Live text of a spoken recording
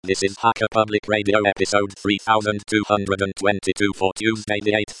This is Hacker Public Radio episode 3222 for Tuesday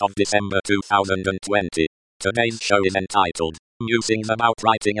the 8th of December 2020. Today's show is entitled, Musings about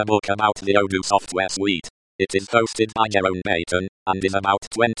writing a book about the Odoo software suite. It is hosted by Jerome Payton, and is about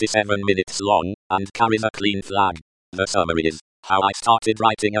 27 minutes long, and carries a clean flag. The summary is, how I started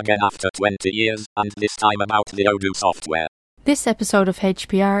writing again after 20 years, and this time about the Odoo software. This episode of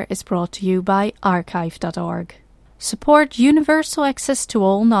HPR is brought to you by archive.org. Support universal access to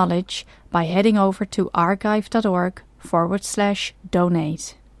all knowledge by heading over to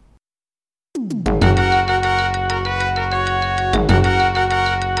archive.org/donate.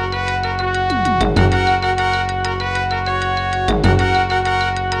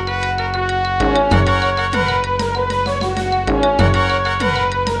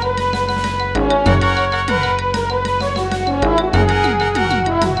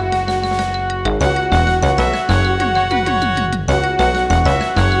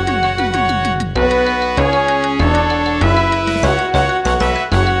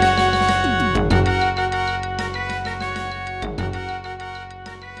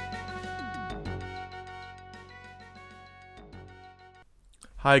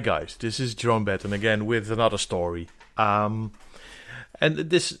 Hi guys, this is Jerome Payton again with another story. And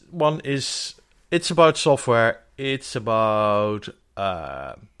this one it's about software, it's about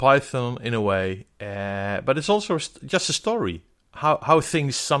Python in a way, but it's also just a story, how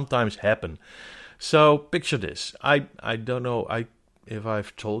things sometimes happen. So picture this, I don't know if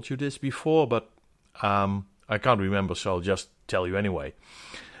I've told you this before, but I can't remember, so I'll just tell you anyway.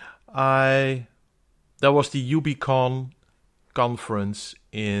 There was the UBCon conference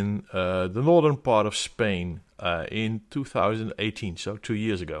in the northern part of Spain in 2018, so 2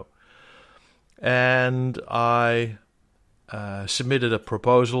 years ago. And I submitted a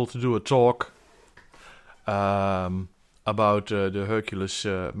proposal to do a talk about the Hercules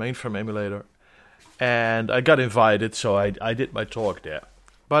mainframe emulator. And I got invited, so I did my talk there.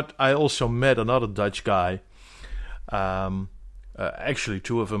 But I also met another Dutch guy, actually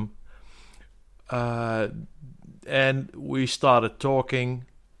two of them, and we started talking.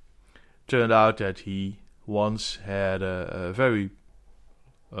 Turned out that he once had a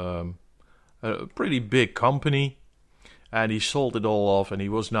pretty big company, and he sold it all off, and he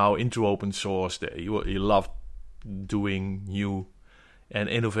was now into open source. He loved doing new and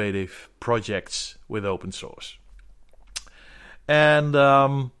innovative projects with open source. And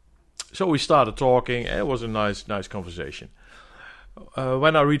so we started talking, and it was a nice conversation.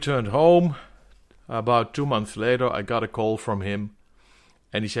 When I returned home, about 2 months later, I got a call from him,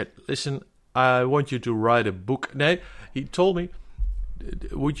 and he said, "Listen, I want you to write a book." No, he told me,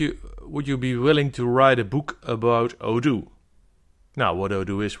 "Would you be willing to write a book about Odoo?" Now, what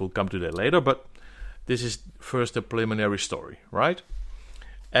Odoo is, we'll come to that later, but this is first a preliminary story, right?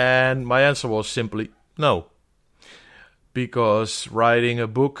 And my answer was simply no, because writing a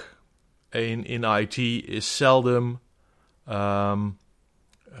book in IT is seldom.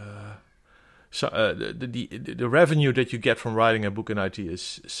 So the revenue that you get from writing a book in IT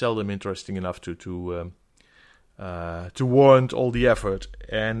is seldom interesting enough to warrant all the effort.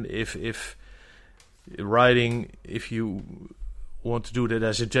 And if you want to do that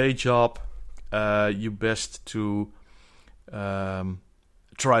as a day job, you best to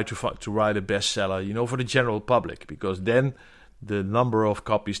try to write a bestseller, for the general public, because then the number of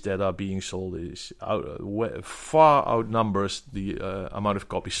copies that are being sold is far outnumbers the amount of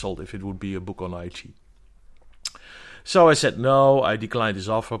copies sold if it would be a book on IT. So I said no, I declined his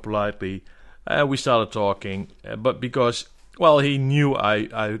offer politely. We started talking, but because, well, he knew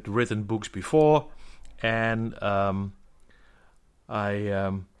I'd written books before, and it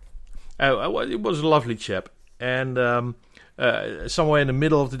was a lovely chap. And somewhere in the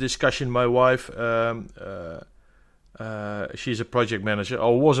middle of the discussion, my wife... she's a project manager,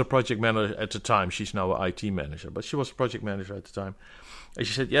 or was a project manager at the time. She's now an IT manager, but she was a project manager at the time. And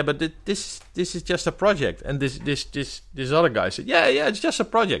she said, "Yeah, but this is just a project." And this other guy said, "Yeah, it's just a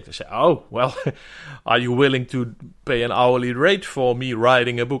project." I said, "Oh, well, are you willing to pay an hourly rate for me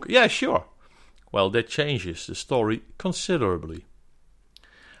writing a book?" "Yeah, sure." Well, that changes the story considerably.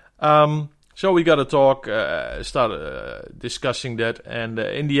 So we got to talk, started discussing that, and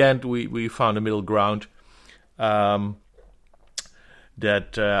in the end, we found a middle ground.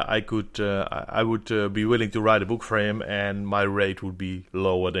 That I would be willing to write a book for him, and my rate would be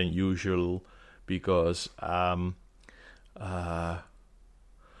lower than usual because well,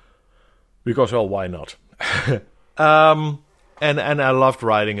 why not? And I loved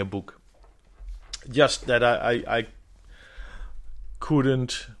writing a book. Just that I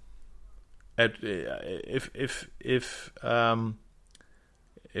couldn't.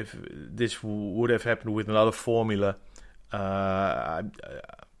 if this would have happened with another formula,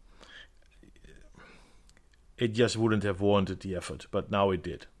 it just wouldn't have warranted the effort, but now it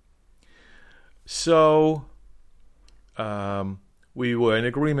did. So we were in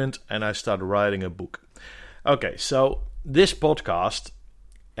agreement, and I started writing a book. Okay, so this podcast,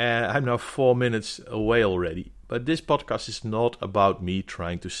 I'm now 4 minutes away already, but this podcast is not about me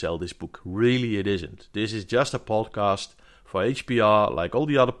trying to sell this book. Really, it isn't. This is just a podcast for HPR, like all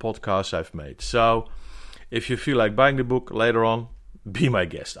the other podcasts I've made. So if you feel like buying the book later on, be my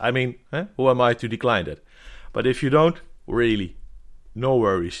guest. I mean, who am I to decline that? But if you don't, really, no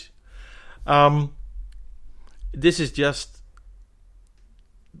worries. This is just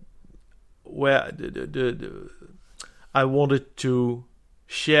where I wanted to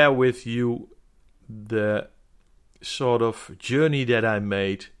share with you the sort of journey that I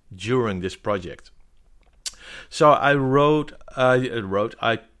made during this project. So I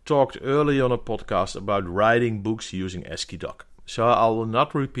talked early on a podcast about writing books using Eskidog. So I will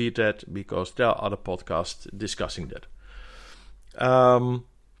not repeat that because there are other podcasts discussing that.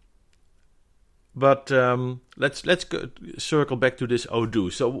 But let's circle back to this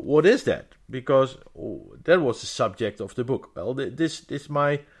Odoo. So what is that? Because that was the subject of the book. Well, this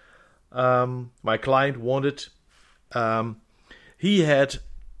my client wanted. He had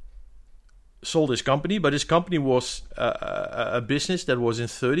sold his company, but his company was a business that was in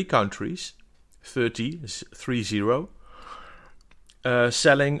 30 countries, 30,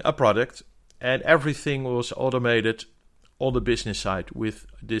 selling a product, and everything was automated on the business side with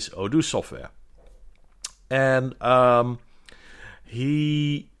this Odoo software. And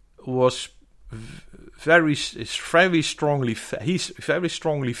he was very strongly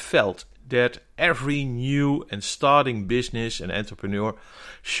felt that every new and starting business and entrepreneur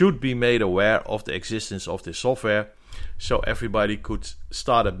should be made aware of the existence of this software, so everybody could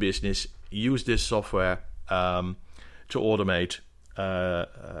start a business, use this software to automate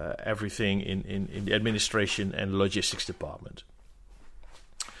everything in the administration and logistics department.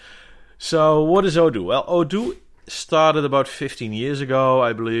 So what is Odoo? Well, Odoo started about 15 years ago,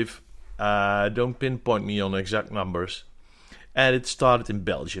 I believe. Don't pinpoint me on exact numbers. And it started in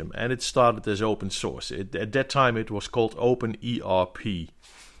Belgium, and it started as open source. At that time, it was called Open ERP,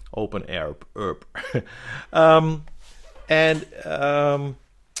 Open ERP. And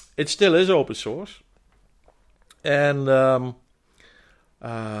it still is open source. And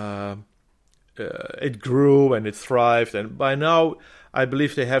it grew and it thrived. And by now, I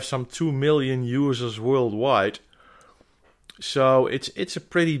believe they have some 2 million users worldwide. So it's a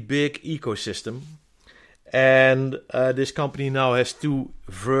pretty big ecosystem. And this company now has 2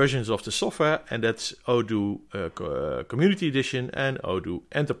 versions of the software, and that's Odoo Community Edition and Odoo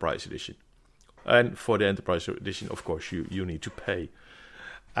Enterprise Edition. And for the Enterprise Edition, of course, you need to pay.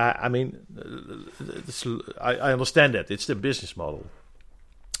 I mean, I understand that. It's the business model.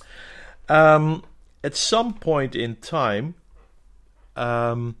 At some point in time,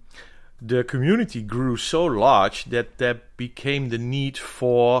 the community grew so large that there became the need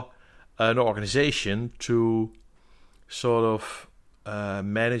for an organization to sort of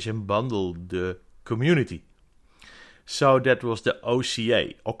manage and bundle the community. So that was the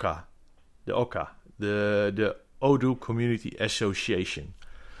OCA, the Odoo Community Association.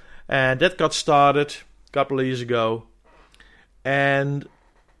 And that got started a couple of years ago. And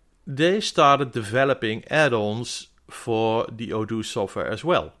they started developing add-ons for the Odoo software as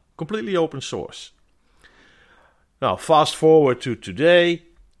well. Completely open source. Now, fast forward to today.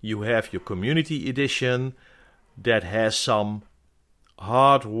 You have your community edition that has some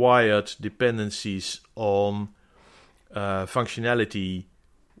hardwired dependencies on functionality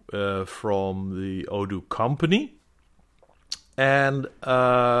from the Odoo company. And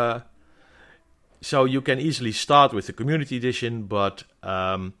so you can easily start with the community edition, but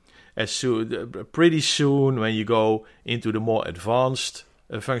pretty soon when you go into the more advanced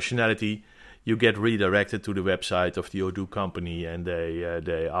functionality, you get redirected to the website of the Odoo company, and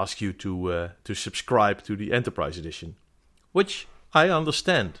they ask you to subscribe to the Enterprise Edition, which I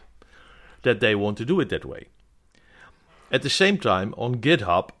understand that they want to do it that way. At the same time, on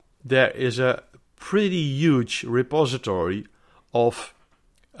GitHub, there is a pretty huge repository of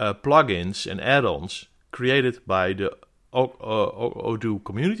plugins and add-ons created by the Odoo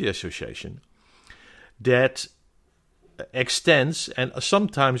Community Association that extends and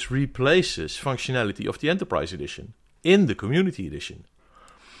sometimes replaces functionality of the Enterprise Edition in the Community Edition.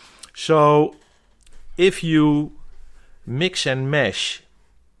 So if you mix and mesh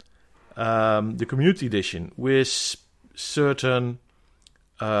the Community Edition with certain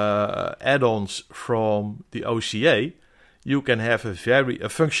add-ons from the OCA, you can have a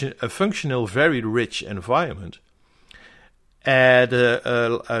functional, very rich environment at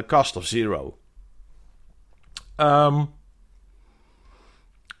a cost of zero. You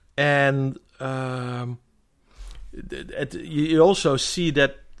also see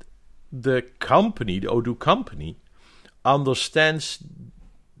that the Odoo company, understands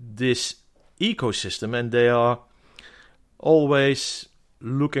this ecosystem, and they are always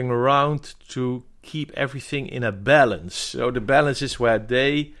looking around to keep everything in a balance. So the balance is where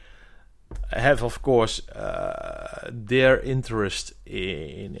they have, of course, their interest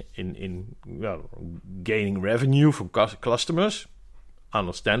in gaining revenue from customers,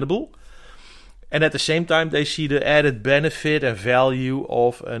 understandable. And at the same time, they see the added benefit and value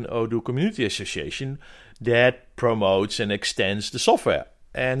of an Odoo community association that promotes and extends the software.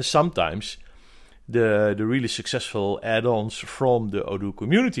 And sometimes the really successful add-ons from the Odoo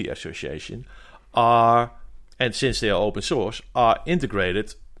community association are, and since they are open source, are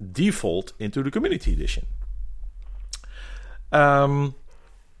integrated default into the community edition.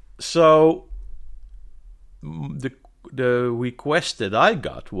 So the request that I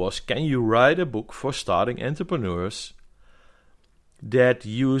got was, can you write a book for starting entrepreneurs that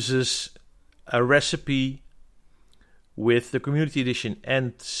uses a recipe with the community edition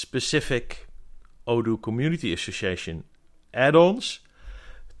and specific Odoo Community Association add-ons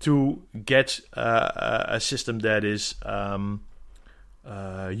to get a system that is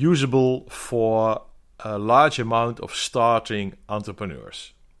usable for a large amount of starting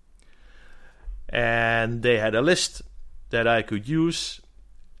entrepreneurs. And they had a list that I could use,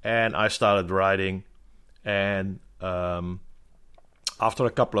 and I started writing. And after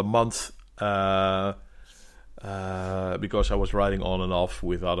a couple of months, because I was writing on and off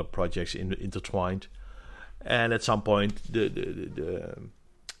with other projects intertwined, and at some point the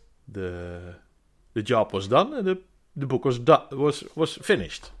job was done and the book was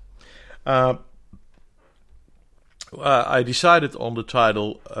finished. I decided on the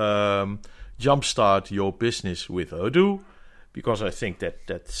title Jumpstart Your Business with Odoo, because I think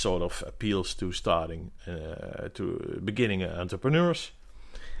that sort of appeals to starting to beginning entrepreneurs.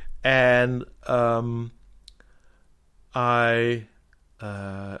 And I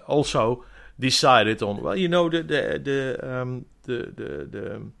also decided on, well,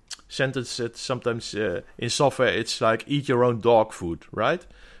 the sentence that sometimes in software it's like eat your own dog food, right?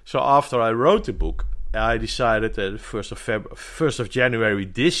 So after I wrote the book, I decided that 1st of January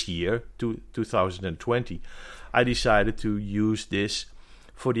this year, 2020, I decided to use this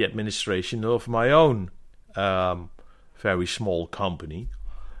for the administration of my own very small company.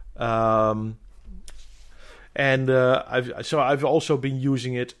 I've also been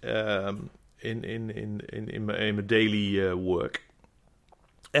using it in my daily work,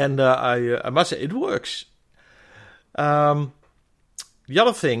 and I must say it works. The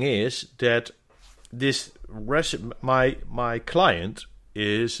other thing is that this my client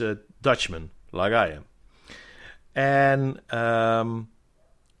is a Dutchman, like I am, and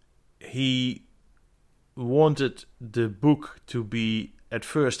he wanted the book to be at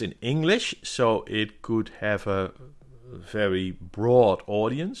first in English, so it could have a very broad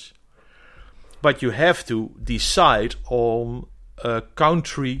audience. But you have to decide on a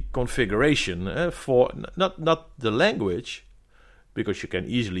country configuration for not the language, because you can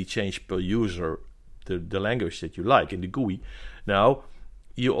easily change per user the language that you like in the GUI. Now,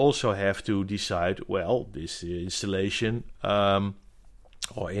 you also have to decide, well, this installation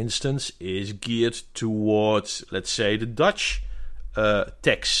or instance is geared towards, let's say, the Dutch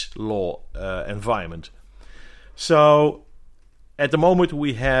tax law environment. So at the moment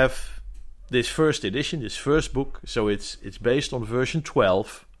we have this first edition, this first book, so it's based on version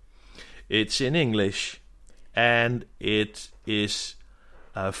 12. It's in English, and it is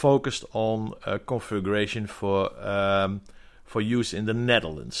focused on configuration for use in the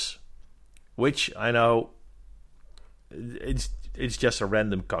Netherlands, which I know it's just a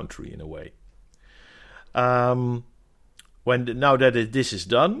random country in a way. Now that this is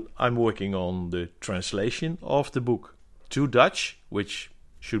done, I'm working on the translation of the book to Dutch, which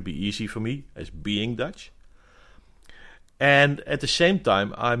should be easy for me as being Dutch. And at the same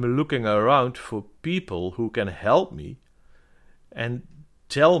time, I'm looking around for people who can help me and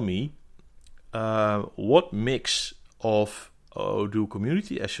tell me what mix of Odoo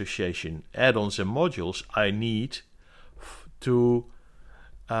Community Association add-ons and modules I need to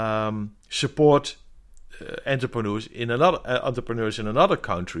support entrepreneurs in another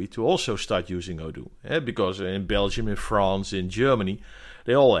country to also start using Odoo. Because in Belgium, in France, in Germany,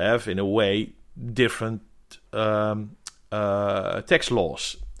 they all have, in a way, different tax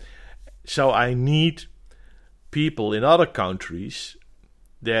laws. So I need people in other countries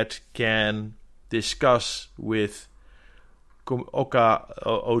that can discuss with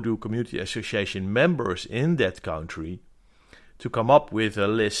Odoo Community Association members in that country to come up with a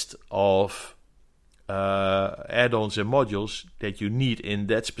list of add-ons and modules that you need in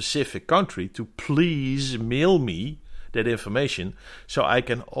that specific country, to please mail me that information so I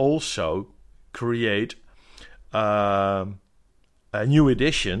can also create a new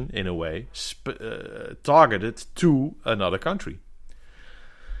edition, in a way, targeted to another country.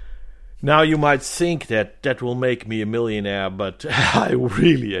 Now, you might think that that will make me a millionaire, but I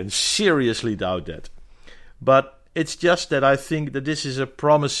really and seriously doubt that. But it's just that I think that this is a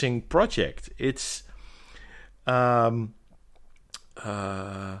promising project. It's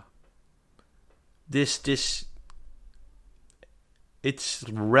it's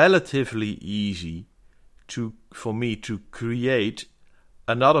relatively easy for me to create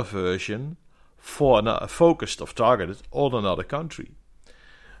another version focused or targeted on another country.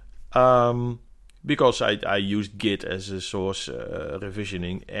 Because I use Git as a source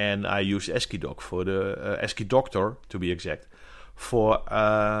revisioning, and I use ASCII-Doc for the ASCII-Doctor, to be exact, for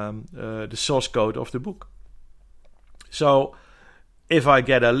the source code of the book. So if I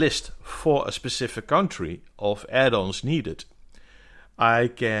get a list for a specific country of add-ons needed, I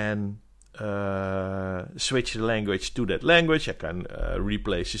can switch the language to that language. I can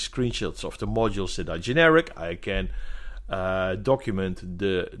replace the screenshots of the modules that are generic. I can document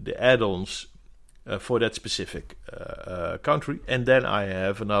the add-ons for that specific country, and then I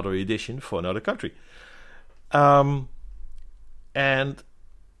have another edition for another country. And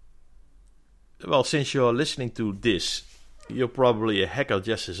well, since you're listening to this, you're probably a hacker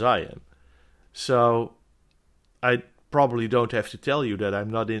just as I am. So I probably don't have to tell you that I'm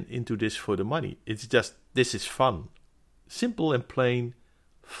not into this for the money. It's just, this is fun. Simple and plain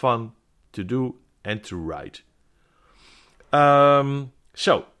fun to do and to write.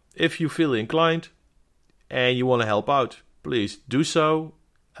 So, if you feel inclined and you want to help out, please do so.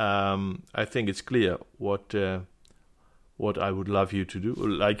 I think it's clear what I would like you to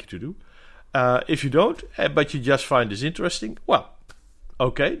do. If you don't, but you just find this interesting, well,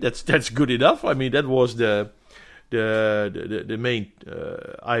 okay, that's good enough. I mean, that was the main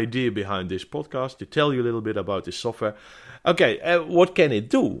idea behind this podcast, to tell you a little bit about this software. Okay, what can it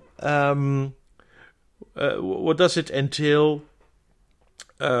do? What does it entail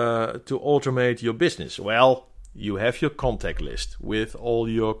to automate your business? Well, you have your contact list with all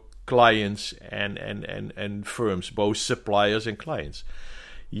your clients and firms, both suppliers and clients.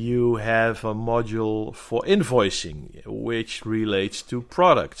 You have a module for invoicing, which relates to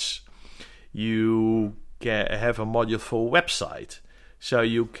products. You have a module for website, so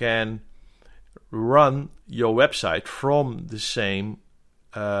you can run your website from the same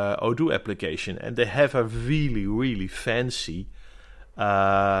Odoo application, and they have a really, really fancy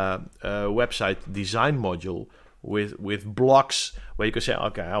website design module with blocks where you can say,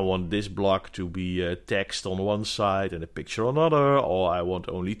 okay, I want this block to be text on one side and a picture on another, or I want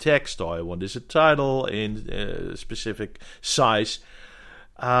only text, or I want this a title in a specific size.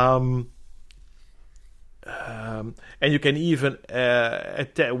 And you can even,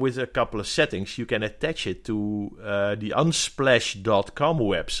 with a couple of settings, you can attach it to the unsplash.com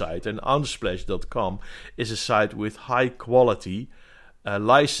website. And unsplash.com is a site with high quality,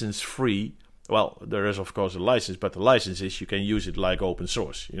 license-free. Well, there is, of course, a license, but the license is you can use it like open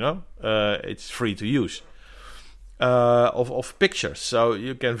source, it's free to use, of pictures. So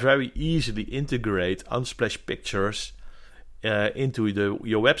you can very easily integrate Unsplash pictures into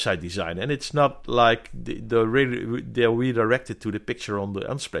your website design. And it's not like they're redirected to the picture on the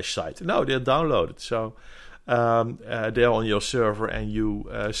Unsplash site. No, they're downloaded. So they're on your server, and you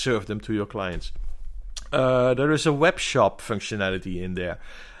serve them to your clients. There is a web shop functionality in there.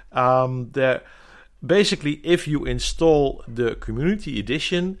 Basically, if you install the community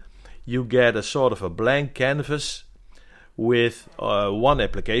edition, you get a sort of a blank canvas with one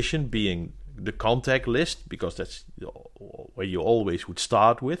application being the contact list, because that's where you always would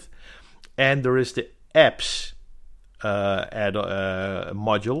start with, and there is the apps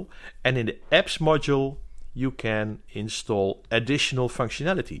module, and in the apps module you can install additional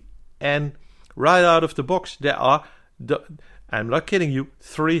functionality, and right out of the box there are I'm not kidding you,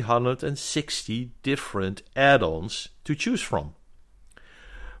 360 different add-ons to choose from.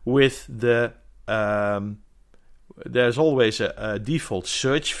 With there's always a default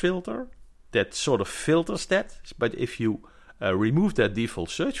search filter that sort of filters that. But if you remove that default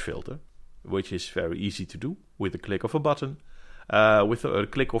search filter, which is very easy to do with a click of a button, with a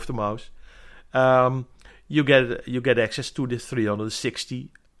click of the mouse, you get access to the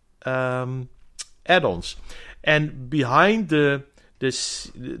 360 add-ons. And behind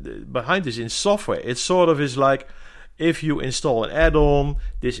this in software, it sort of is like, if you install an add-on,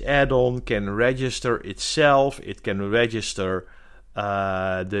 this add-on can register itself, it can register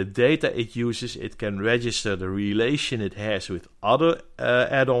the data it uses, it can register the relation it has with other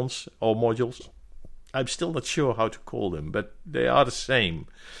add-ons or modules. I'm still not sure how to call them, but they are the same.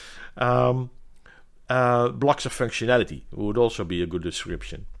 Blocks of functionality would also be a good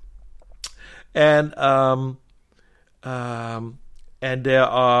description. And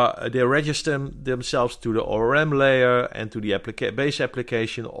they register themselves to the ORM layer and to the base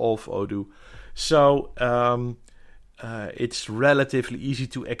application of Odoo. So it's relatively easy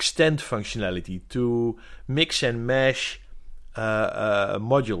to extend functionality, to mix and mash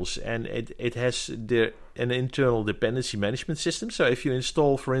modules, and it has an internal dependency management system. So if you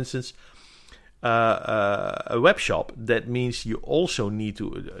install, for instance, a web shop, that means you also need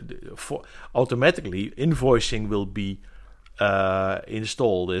to automatically invoicing will be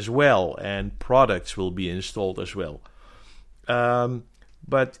installed as well, and products will be installed as well.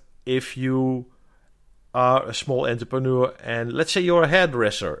 But if you are a small entrepreneur, and let's say you're a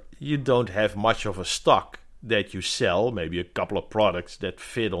hairdresser, you don't have much of a stock that you sell, maybe a couple of products that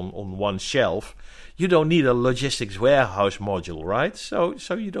fit on one shelf, you don't need a logistics warehouse module, right? So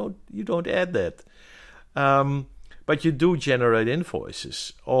you don't add that. But you do generate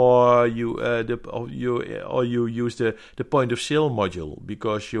invoices, or you use the point of sale module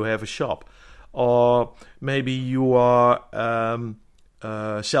because you have a shop, or maybe you are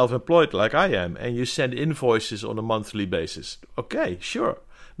self-employed like I am, and you send invoices on a monthly basis. Okay, sure,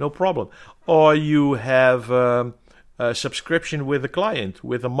 no problem. Or you have a subscription with a client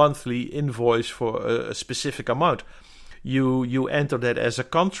with a monthly invoice for a specific amount. You enter that as a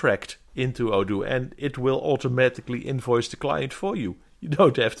contract into Odoo, and it will automatically invoice the client for you. You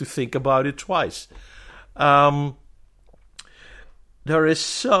don't have to think about it twice. There is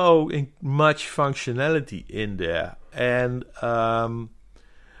so much functionality in there, and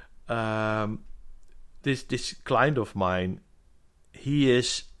this client of mine, he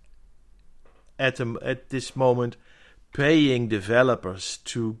is at this moment paying developers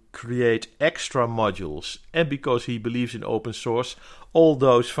to create extra modules, and because he believes in open source, all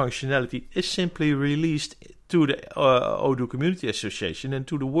those functionality is simply released to the Odoo Community Association and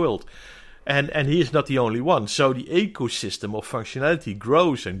to the world. And he is not the only one. So the ecosystem of functionality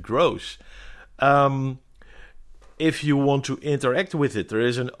grows and grows. If you want to interact with it, there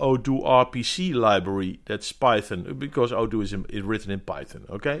is an Odoo RPC library that's Python, because Odoo is written in Python,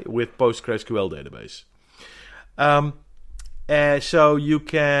 okay, with PostgreSQL database. So you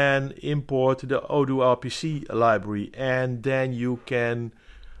can import the Odoo RPC library, and then you can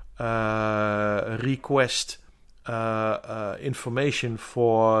request information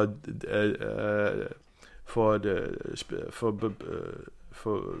for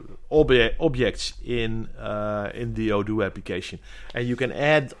objects in the Odoo application, and you can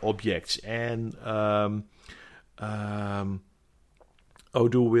add objects, and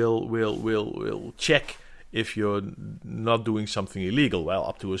Odoo will check if you're not doing something illegal. Well,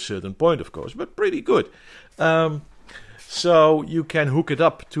 up to a certain point, of course, but pretty good. So you can hook it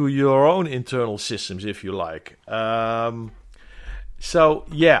up to your own internal systems if you like. So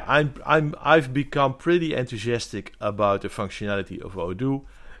yeah, I've become pretty enthusiastic about the functionality of Odoo.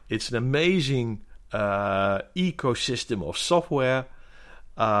 It's an amazing ecosystem of software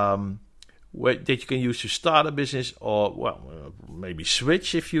that you can use to start a business, or maybe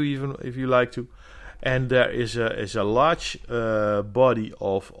switch if you like to. And there is a large body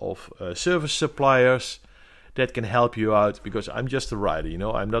of service suppliers that can help you out, because I'm just a writer,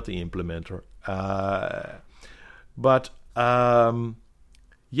 I'm not the implementer. But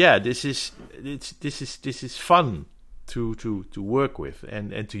this is fun to work with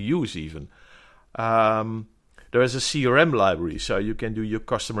and to use even. There is a CRM library, so you can do your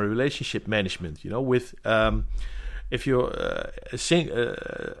customer relationship management. With if you're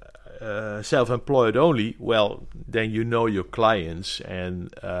self-employed only, well, then you know your clients,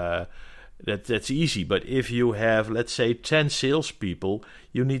 and that's easy. But if you have, let's say, 10 salespeople,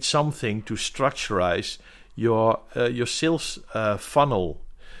 you need something to structurize your sales funnel,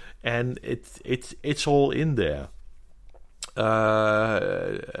 and it's all in there.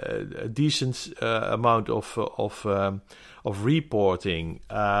 A decent amount of reporting.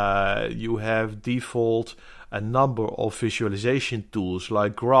 You have default a number of visualization tools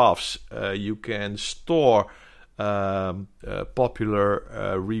like graphs. You can store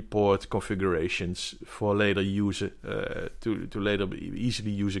popular report configurations for later use to later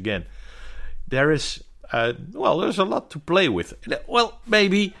easily use again. There is there's a lot to play with. Well,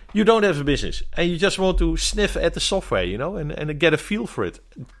 maybe you don't have a business and you just want to sniff at the software, and get a feel for it.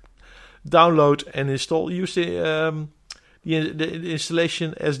 Download and install. Use the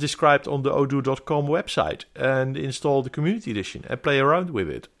installation as described on the odoo.com website and install the community edition and play around with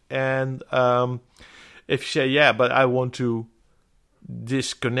it. And if you say, but I want to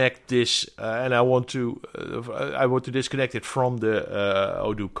disconnect this and I want to disconnect it from the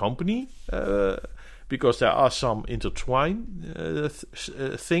Odoo company because there are some intertwined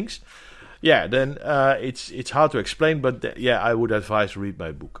things. Then it's hard to explain, but I would advise read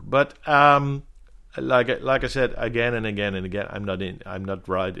my book. But like I said again and again and again, I'm not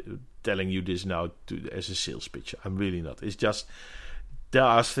telling you this now as a sales pitch. I'm really not. It's just there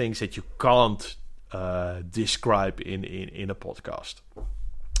are things that you can't describe in a podcast.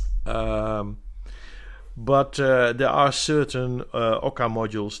 But there are certain Okka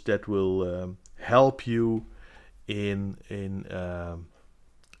modules that will help you in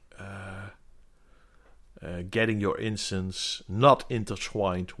getting your instance not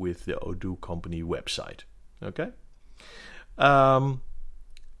intertwined with the Odoo company website. Okay?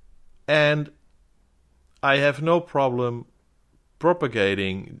 And I have no problem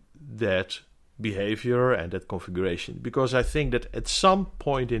propagating that behavior and that configuration, because I think that at some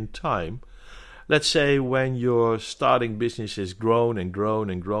point in time, let's say when your starting business has grown and grown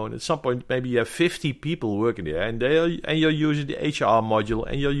and grown, at some point maybe you have 50 people working there, and you're using the HR module,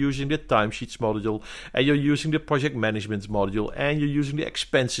 and you're using the timesheets module, and you're using the project management module, and you're using the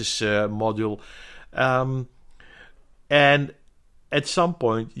expenses module, and at some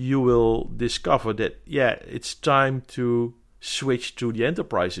point you will discover that it's time to switch to the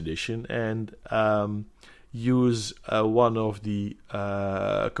Enterprise Edition and use one of the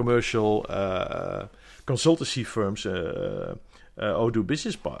commercial consultancy firms, Odoo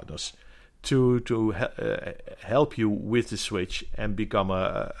business partners, to help you with the switch and become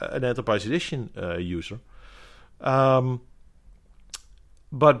an Enterprise Edition user. But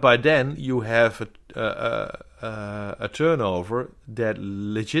by then you have a turnover that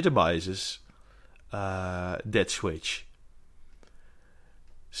legitimizes that switch.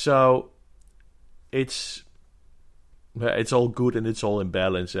 So it's all good and it's all in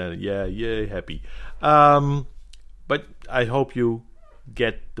balance and happy. But I hope you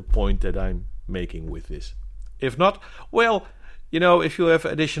get the point that I'm making with this. If not, if you have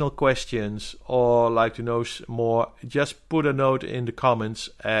additional questions or like to know more, just put a note in the comments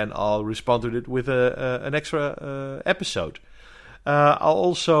and I'll respond to it with an extra episode. I'll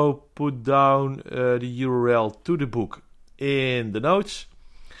also put down the URL to the book in the notes.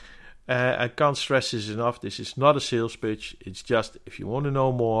 I can't stress this enough. This is not a sales pitch. It's just if you want to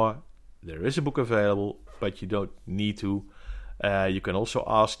know more, there is a book available, but you don't need to. You can also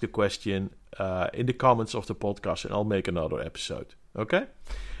ask the question in the comments of the podcast, and I'll make another episode. Okay?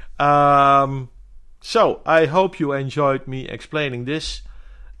 So I hope you enjoyed me explaining this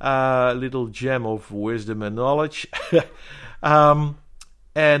little gem of wisdom and knowledge. And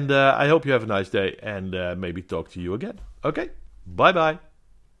I hope you have a nice day and maybe talk to you again. Okay? Bye-bye.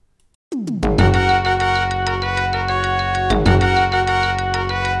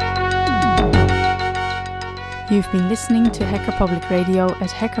 You've been listening to Hacker Public Radio at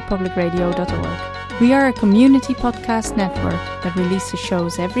hackerpublicradio.org. We are a community podcast network that releases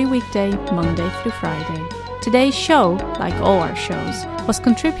shows every weekday, Monday through Friday. Today's show, like all our shows, was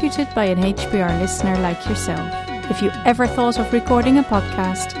contributed by an HPR listener like yourself. If you ever thought of recording a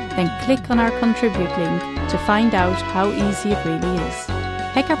podcast, then click on our contribute link to find out how easy it really is.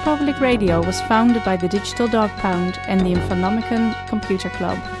 Hacker Public Radio was founded by the Digital Dog Pound and the Infonomicon Computer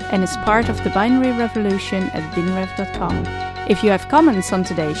Club and is part of the binary revolution at binrev.com. If you have comments on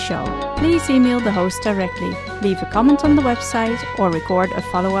today's show, please email the host directly, leave a comment on the website, or record a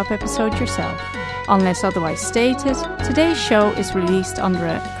follow-up episode yourself. Unless otherwise stated, today's show is released under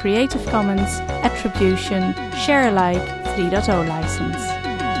a Creative Commons Attribution Share Alike 3.0 license.